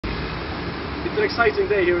It's an exciting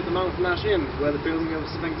day here at the Mountain Ash Inn, where the filming of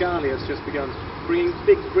Svengali has just begun, bringing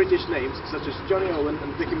big British names such as Jonny Owen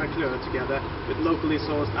and Vicky McClure together with locally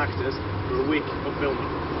sourced actors for a week of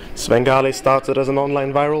filming. Svengali started as an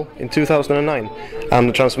online viral in 2009, and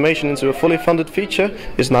the transformation into a fully funded feature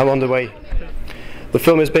is now underway. The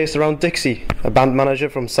film is based around Dixie, a band manager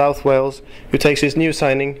from South Wales who takes his new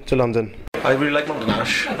signing to London. I really like Mountain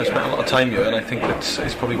Ash. I spent a lot of time here, and I think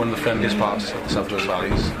it's probably one of the friendliest parts of the South Wales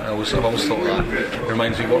valleys. I've always thought that. It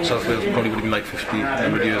reminds me of what South Wales probably would have been like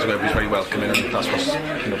 100 years ago. It was very welcoming, and that's what's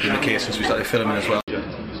been the case since we started filming as well.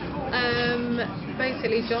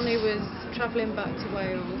 Basically, Jonny was travelling back to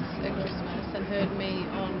Wales at Christmas and heard me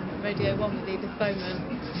on Radio 1 with Edith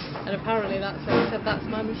Bowman, and apparently that's when he said, "That's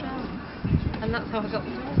my Michelle." And that's how I got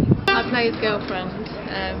the job. I play his girlfriend.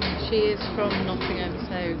 She is from Nottingham,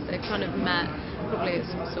 so they kind of met probably at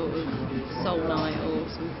some sort of soul night or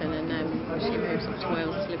something, and she moves up to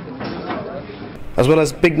Wales to live with him. As well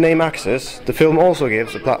as big name actors, the film also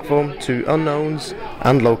gives a platform to unknowns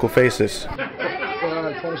and local faces.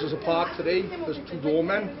 Promises a park today. There's two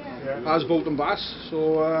doormen, as boat and bass,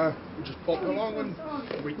 so we just popped along and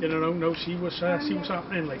we didn't know see what's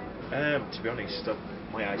happening. Like, to be honest,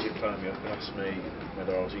 my agent phoned me up and asked me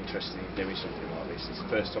whether I was interested in doing something like this. It's the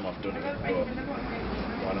first time I've done it, but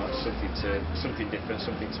why not? Something different,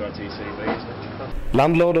 something to add to your CV, isn't it?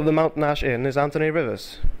 Landlord of the Mountain Ash Inn is Anthony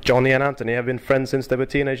Rivers. Jonny and Anthony have been friends since they were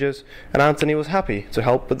teenagers, and Anthony was happy to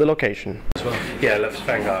help with the location. Yeah, I love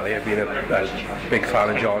Svengali. I've been a big fan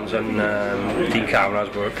of John's and Dean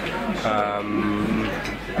Cameron's work.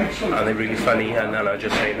 And they're really funny, and I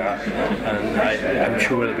just say that, and I'm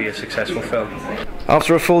sure it'll be a successful film.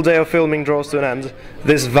 After a full day of filming draws to an end,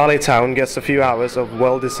 this valley town gets a few hours of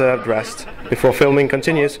well-deserved rest before filming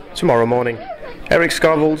continues tomorrow morning. Erik,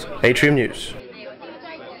 Skavold, Atrium News.